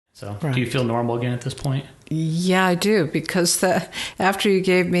So Right. do you feel normal again at this point? Yeah, I do, because after you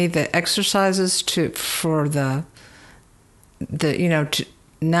gave me the exercises for the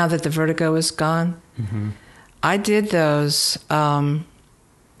now that the vertigo is gone, I did those. And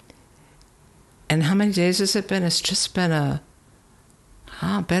how many days has it been? It's just been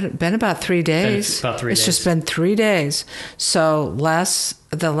been about 3 days. About 3 days. It's just been 3 days. So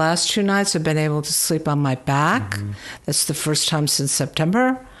the last 2 nights I've been able to sleep on my back. That's the first time since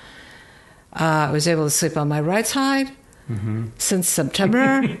September. I was able to sleep on my right side since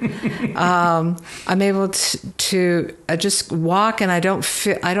September. I'm able to just walk, and I don't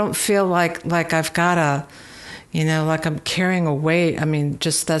feel like I've got like I'm carrying a weight. I mean,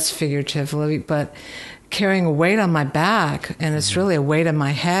 just that's figuratively, but carrying a weight on my back, and it's really a weight on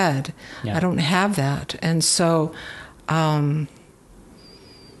my head. Yeah. I don't have that. And so,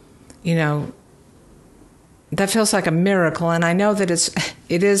 that feels like a miracle. And I know that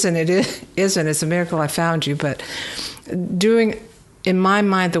it is and it isn't. It's a miracle I found you. But doing, in my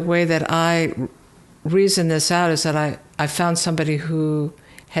mind, the way that I reason this out is that I found somebody who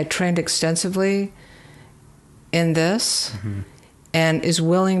had trained extensively in this and is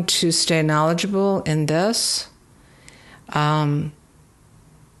willing to stay knowledgeable in this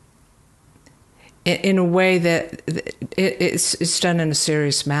in a way that it's done in a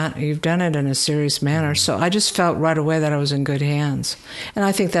serious manner. You've done it in a serious manner. So I just felt right away that I was in good hands. And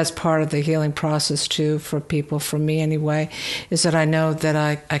I think that's part of the healing process too for people, for me anyway, is that I know that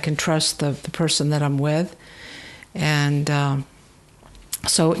I can trust the person that I'm with. And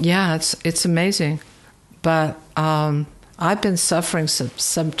so, yeah, it's amazing. But I've been suffering since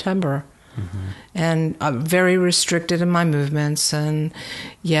September. And I'm very restricted in my movements. And,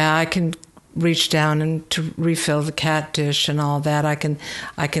 yeah, I can reach down and to refill the cat dish and all that. I can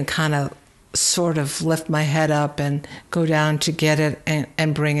kind of sort of lift my head up and go down to get it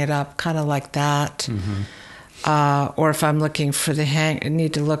and bring it up, kind of like that. Or if I'm looking for I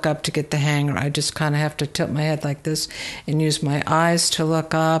need to look up to get the hanger, I just kind of have to tilt my head like this and use my eyes to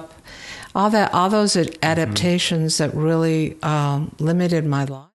look up. All those adaptations that really limited my life.